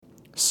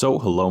So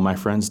hello my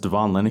friends,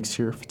 Devon Lennox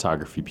here,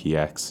 Photography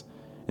PX.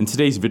 In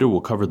today's video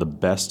we'll cover the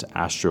best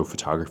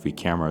astrophotography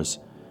cameras.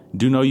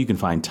 Do know you can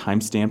find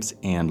timestamps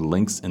and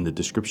links in the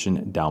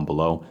description down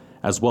below,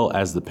 as well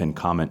as the pinned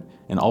comment,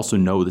 and also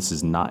know this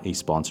is not a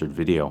sponsored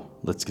video.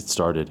 Let's get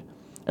started.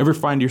 Ever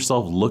find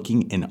yourself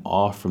looking in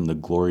awe from the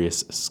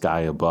glorious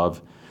sky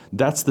above?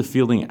 That's the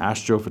feeling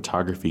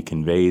astrophotography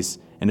conveys,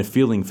 and a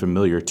feeling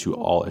familiar to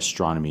all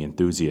astronomy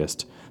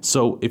enthusiasts.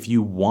 So if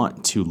you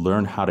want to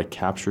learn how to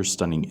capture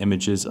stunning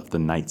images of the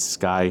night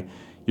sky,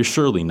 you're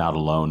surely not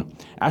alone.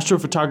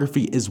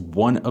 Astrophotography is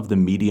one of the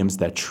mediums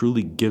that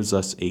truly gives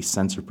us a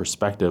sense of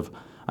perspective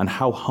on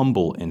how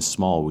humble and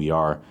small we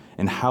are,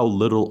 and how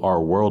little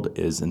our world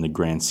is in the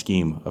grand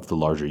scheme of the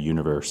larger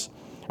universe.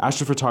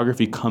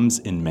 Astrophotography comes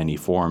in many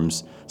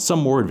forms, some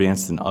more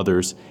advanced than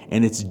others,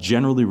 and it's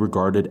generally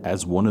regarded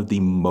as one of the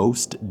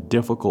most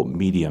difficult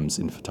mediums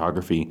in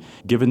photography,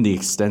 given the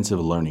extensive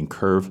learning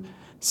curve.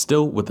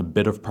 Still, with a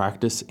bit of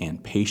practice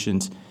and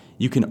patience,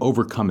 you can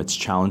overcome its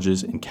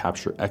challenges and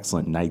capture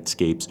excellent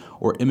nightscapes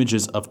or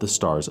images of the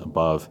stars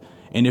above.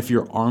 And if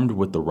you're armed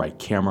with the right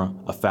camera,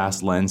 a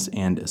fast lens,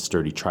 and a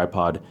sturdy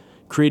tripod,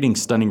 creating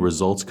stunning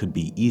results could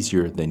be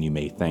easier than you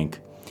may think.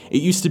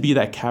 It used to be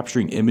that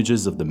capturing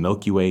images of the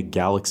Milky Way,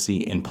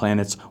 galaxy, and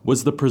planets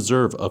was the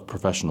preserve of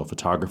professional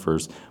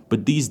photographers,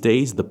 but these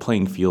days the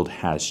playing field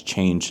has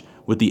changed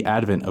with the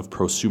advent of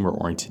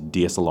prosumer-oriented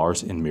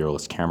DSLRs and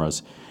mirrorless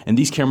cameras, and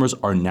these cameras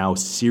are now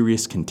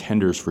serious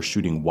contenders for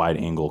shooting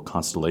wide-angle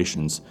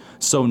constellations.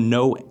 So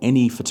know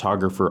any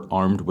photographer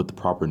armed with the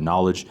proper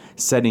knowledge,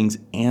 settings,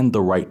 and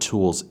the right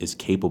tools is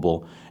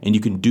capable, and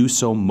you can do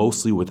so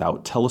mostly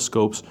without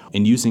telescopes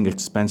and using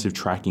expensive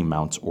tracking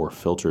mounts or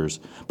filters.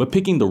 But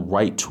picking the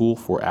right tool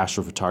for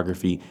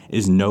astrophotography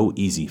is no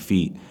easy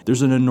feat.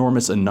 There's an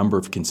enormous number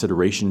of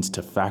considerations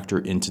to factor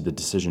into the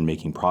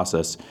decision-making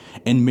process,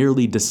 and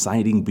merely deciding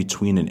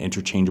between an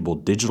interchangeable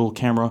digital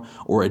camera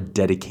or a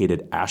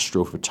dedicated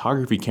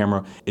astrophotography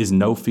camera is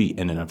no feat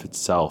in and of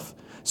itself.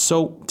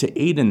 So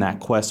to aid in that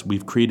quest,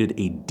 we've created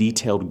a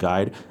detailed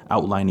guide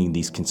outlining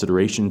these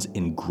considerations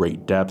in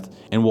great depth,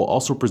 and we'll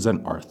also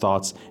present our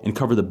thoughts and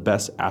cover the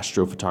best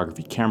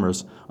astrophotography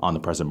cameras on the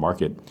present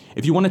market.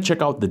 If you want to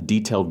check out the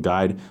detailed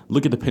guide,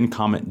 look at the pinned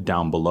comment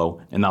down below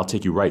and I'll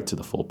take you right to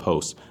the full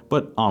post.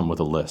 But on with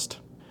the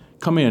list.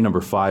 Coming in at number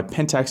 5,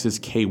 Pentax's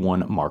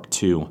K1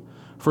 Mark II.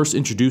 First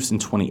introduced in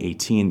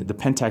 2018, the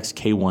Pentax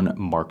K1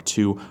 Mark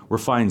II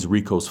refines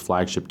Ricoh's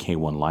flagship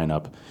K1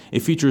 lineup.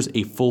 It features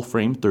a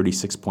full-frame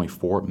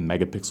 36.4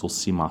 megapixel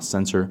CMOS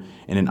sensor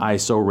and an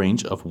ISO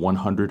range of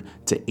 100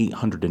 to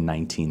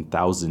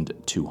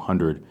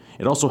 819,200.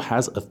 It also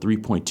has a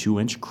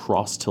 3.2-inch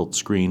cross-tilt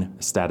screen,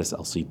 a status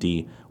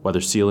LCD,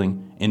 weather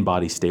sealing,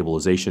 in-body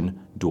stabilization,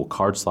 dual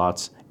card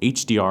slots,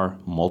 HDR,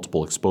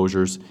 multiple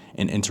exposures,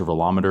 an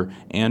intervalometer,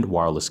 and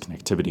wireless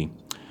connectivity.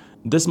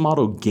 This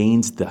model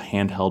gains the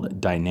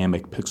handheld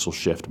dynamic pixel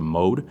shift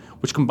mode,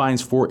 which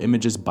combines 4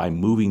 images by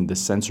moving the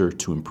sensor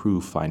to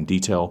improve fine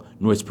detail,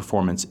 noise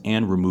performance,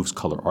 and removes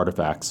color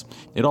artifacts.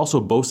 It also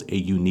boasts a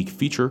unique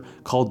feature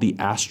called the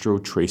Astro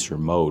Tracer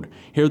mode.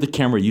 Here the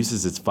camera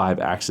uses its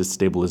 5-axis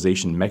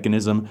stabilization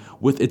mechanism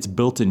with its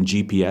built-in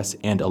GPS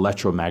and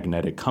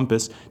electromagnetic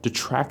compass to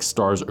track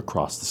stars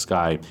across the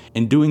sky.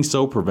 In doing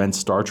so, prevents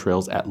star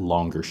trails at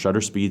longer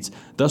shutter speeds,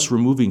 thus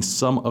removing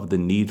some of the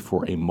need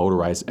for a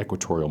motorized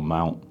equatorial mount.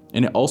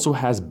 And it also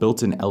has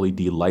built-in LED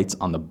lights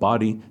on the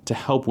body to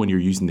help when you're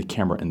using the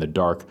camera in the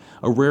dark,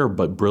 a rare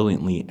but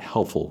brilliantly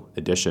helpful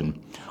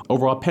addition.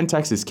 Overall,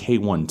 Pentax's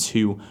K1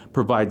 II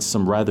provides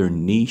some rather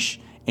niche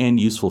and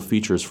useful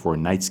features for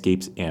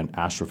nightscapes and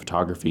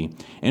astrophotography,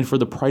 and for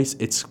the price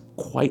it's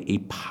quite a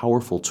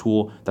powerful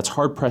tool that's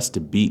hard-pressed to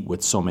beat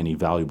with so many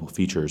valuable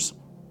features.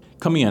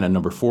 Coming in at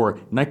number 4,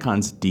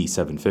 Nikon's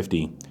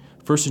D750.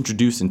 First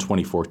introduced in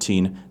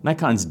 2014,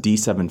 Nikon's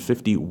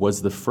D750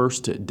 was the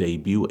first to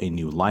debut a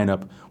new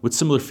lineup with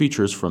similar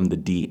features from the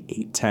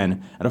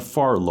D810 at a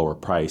far lower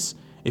price.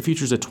 It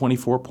features a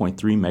 24.3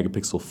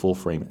 megapixel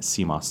full-frame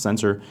CMOS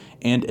sensor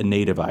and a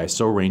native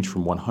ISO range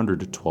from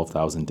 100 to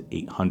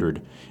 12,800.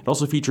 It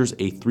also features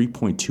a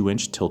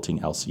 3.2-inch tilting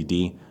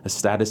LCD, a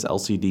status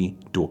LCD,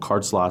 dual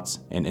card slots,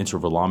 an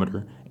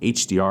intervalometer,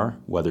 HDR,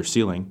 weather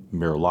sealing,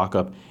 mirror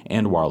lockup,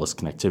 and wireless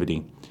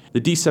connectivity. The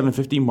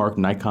D750 marked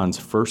Nikon's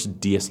first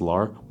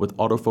DSLR with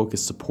autofocus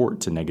support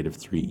to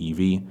 -3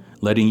 EV,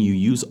 letting you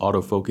use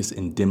autofocus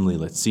in dimly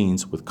lit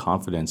scenes with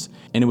confidence,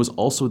 and it was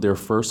also their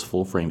first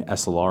full-frame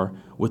SLR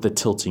with a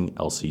tilting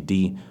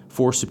LCD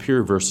for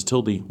superior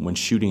versatility when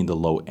shooting the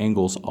low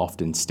angles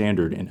often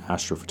standard in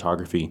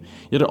astrophotography.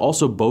 Yet it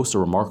also boasts a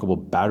remarkable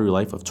battery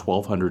life of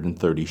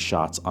 1,230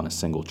 shots on a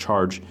single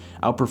charge,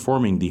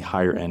 outperforming the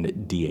higher-end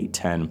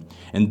D810,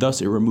 and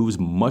thus it removes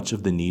much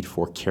of the need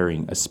for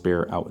carrying a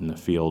spare out in the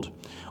field.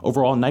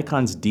 Overall,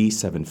 Nikon's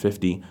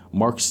D750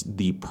 marks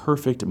the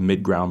perfect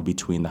mid-ground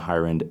between the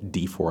higher-end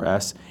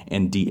D4S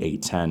and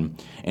D810,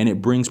 and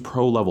it brings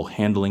pro-level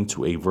handling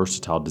to a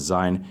versatile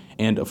design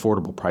and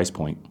affordable price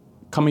point.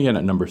 Coming in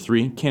at number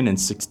 3, Canon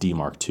 6D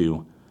Mark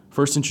II.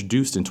 First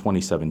introduced in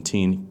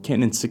 2017,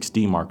 Canon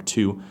 6D Mark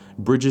II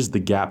bridges the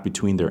gap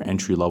between their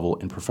entry-level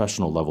and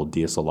professional-level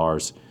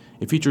DSLRs.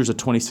 It features a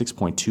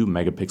 26.2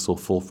 megapixel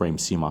full-frame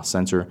CMOS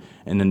sensor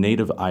and a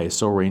native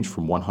ISO range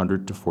from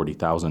 100 to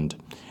 40,000.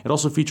 It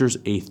also features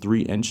a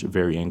 3-inch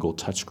vari-angle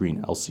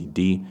touchscreen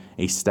LCD,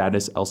 a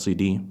status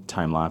LCD,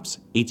 time-lapse,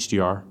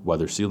 HDR,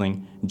 weather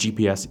sealing,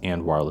 GPS,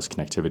 and wireless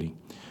connectivity.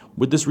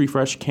 With this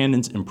refresh,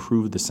 Canon's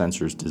improved the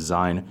sensor's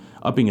design,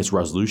 upping its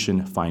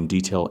resolution, fine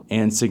detail,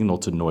 and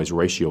signal-to-noise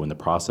ratio in the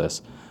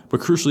process. But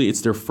crucially,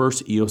 it's their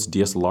first EOS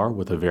DSLR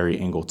with a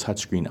vari-angle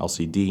touchscreen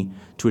LCD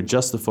to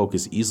adjust the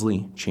focus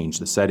easily, change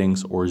the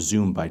settings, or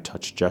zoom by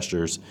touch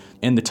gestures.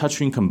 And the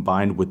touchscreen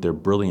combined with their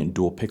brilliant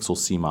dual-pixel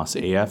CMOS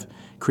AF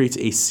creates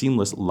a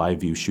seamless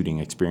live-view shooting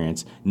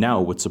experience,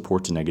 now with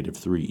support to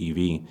 -3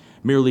 EV.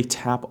 Merely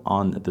tap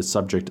on the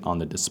subject on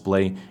the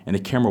display, and the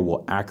camera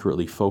will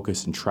accurately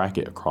focus and track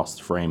it across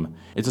the frame.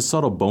 It's a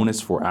subtle bonus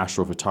for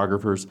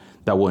astrophotographers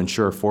that will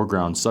ensure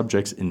foreground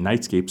subjects and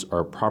nightscapes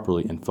are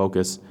properly in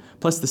focus.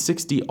 Plus, the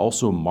 6D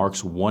also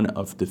marks one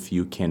of the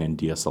few Canon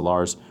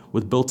DSLRs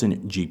with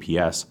built-in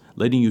GPS,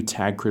 letting you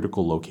tag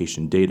critical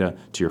location data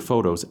to your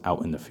photos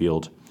out in the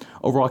field.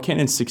 Overall,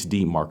 Canon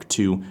 6D Mark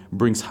II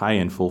brings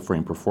high-end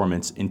full-frame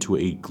performance into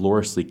a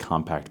gloriously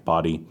compact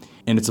body,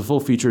 and it's a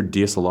full-featured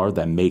DSLR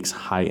that makes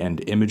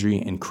high-end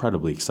imagery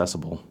incredibly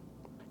accessible.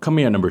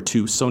 Coming at number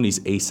 2, Sony's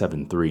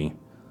a7 III.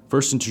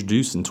 First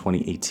introduced in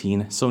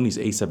 2018, Sony's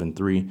a7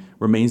 III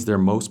remains their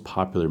most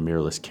popular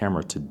mirrorless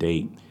camera to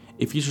date.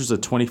 It features a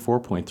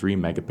 24.3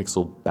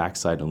 megapixel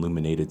backside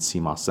illuminated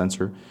CMOS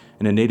sensor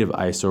and a native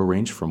ISO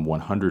range from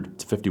 100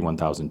 to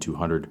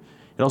 51,200.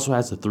 It also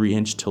has a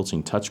 3-inch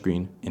tilting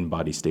touchscreen,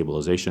 in-body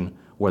stabilization,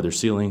 weather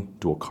sealing,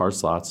 dual card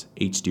slots,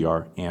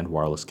 HDR, and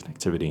wireless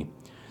connectivity.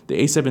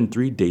 The a7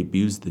 III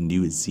debuts the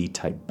new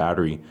Z-type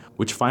battery,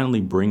 which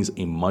finally brings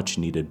a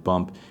much-needed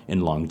bump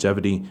in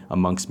longevity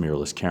amongst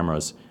mirrorless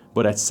cameras.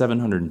 But at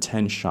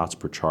 710 shots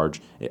per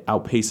charge, it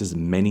outpaces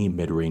many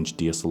mid-range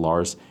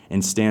DSLRs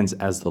and stands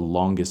as the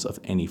longest of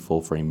any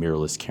full-frame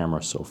mirrorless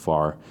camera so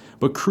far.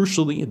 But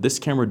crucially, this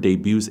camera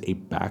debuts a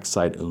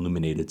backside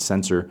illuminated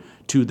sensor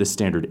to the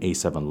standard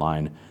A7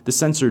 line. The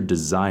sensor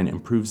design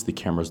improves the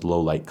camera's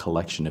low-light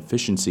collection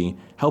efficiency,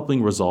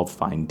 helping resolve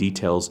fine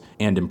details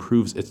and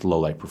improves its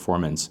low-light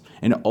performance.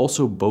 And it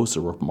also boasts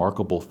a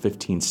remarkable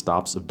 15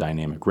 stops of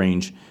dynamic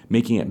range,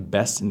 making it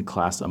best in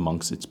class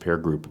amongst its peer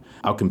group,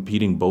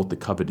 outcompeting both the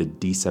coveted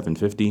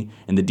D750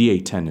 and the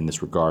D810 in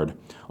this regard.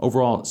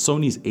 Overall,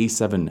 Sony's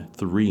a7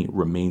 III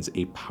remains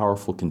a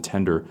powerful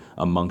contender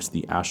amongst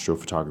the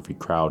astrophotography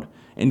crowd,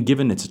 and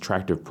given its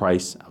attractive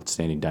price,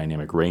 outstanding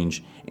dynamic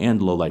range,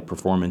 and low-light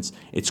performance,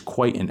 it's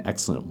quite an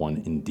excellent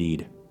one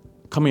indeed.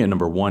 Coming at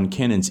number 1,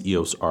 Canon's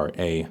EOS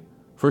RA.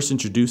 First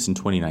introduced in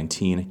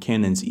 2019,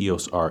 Canon's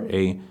EOS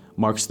RA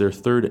marks their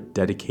third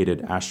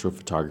dedicated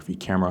astrophotography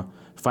camera,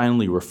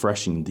 finally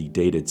refreshing the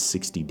dated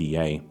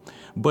 60DA.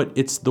 But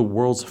it's the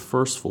world's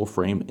first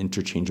full-frame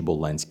interchangeable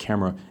lens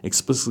camera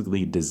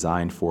explicitly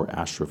designed for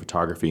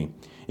astrophotography.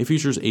 It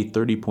features a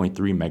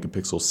 30.3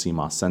 megapixel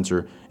CMOS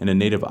sensor and a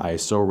native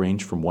ISO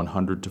range from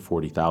 100 to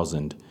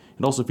 40,000.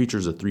 It also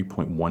features a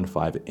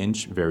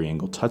 3.15-inch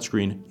vari-angle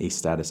touchscreen, a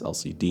status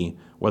LCD,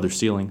 weather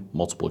sealing,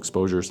 multiple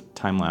exposures,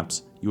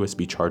 time-lapse,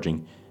 USB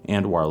charging,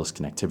 and wireless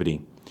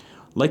connectivity.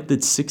 Like the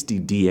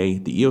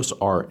 60DA, the EOS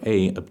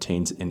RA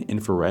obtains an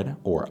infrared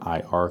or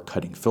IR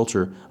cutting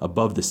filter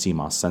above the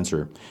CMOS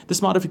sensor.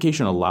 This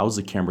modification allows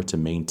the camera to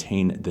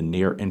maintain the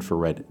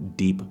near-infrared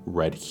deep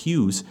red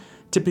hues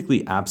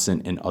typically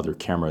absent in other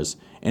cameras,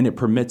 and it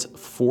permits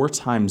 4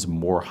 times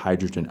more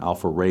hydrogen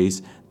alpha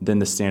rays than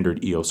the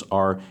standard EOS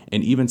R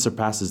and even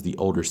surpasses the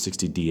older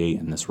 60DA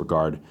in this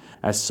regard.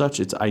 As such,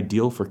 it's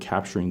ideal for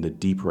capturing the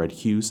deep red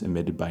hues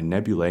emitted by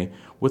nebulae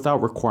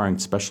without requiring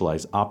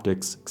specialized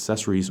optics,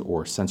 accessories,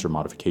 or sensor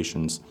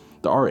modifications.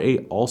 The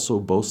RA also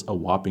boasts a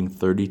whopping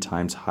 30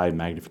 times high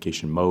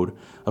magnification mode,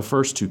 a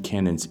first to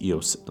Canon's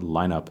EOS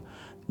lineup.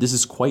 This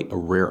is quite a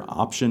rare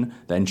option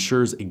that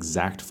ensures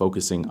exact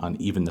focusing on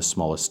even the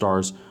smallest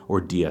stars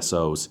or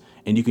DSOs,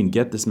 and you can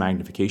get this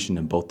magnification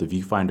in both the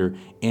viewfinder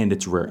and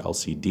its rear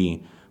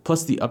LCD.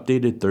 Plus, the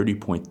updated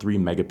 30.3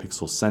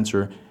 megapixel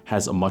sensor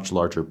has a much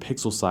larger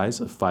pixel size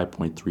of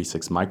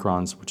 5.36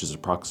 microns, which is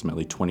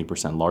approximately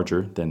 20%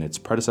 larger than its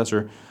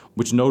predecessor,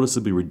 which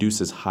noticeably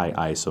reduces high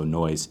ISO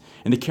noise.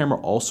 And the camera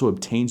also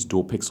obtains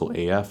dual pixel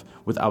AF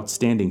with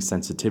outstanding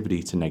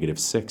sensitivity to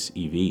 -6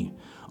 EV.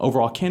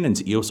 Overall,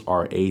 Canon's EOS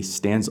RA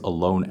stands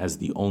alone as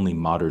the only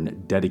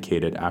modern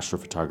dedicated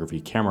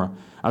astrophotography camera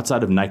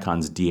outside of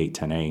Nikon's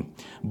D810A.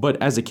 But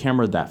as a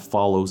camera that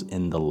follows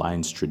in the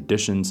line's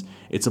traditions,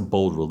 it's a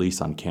bold release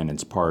on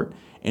Canon's part,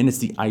 and it's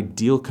the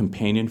ideal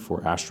companion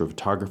for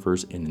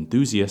astrophotographers and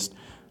enthusiasts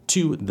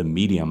to the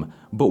medium,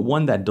 but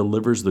one that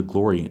delivers the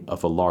glory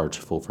of a large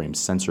full-frame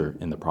sensor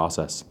in the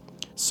process.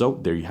 So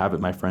there you have it,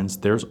 my friends.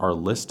 There's our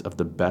list of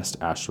the best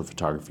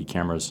astrophotography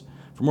cameras.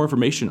 For more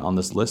information on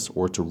this list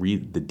or to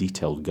read the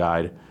detailed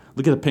guide,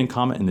 look at the pinned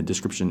comment in the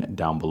description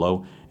down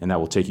below, and that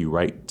will take you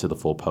right to the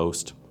full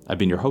post. I've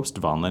been your host,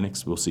 Devon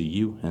Lennox. We'll see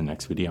you in the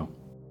next video.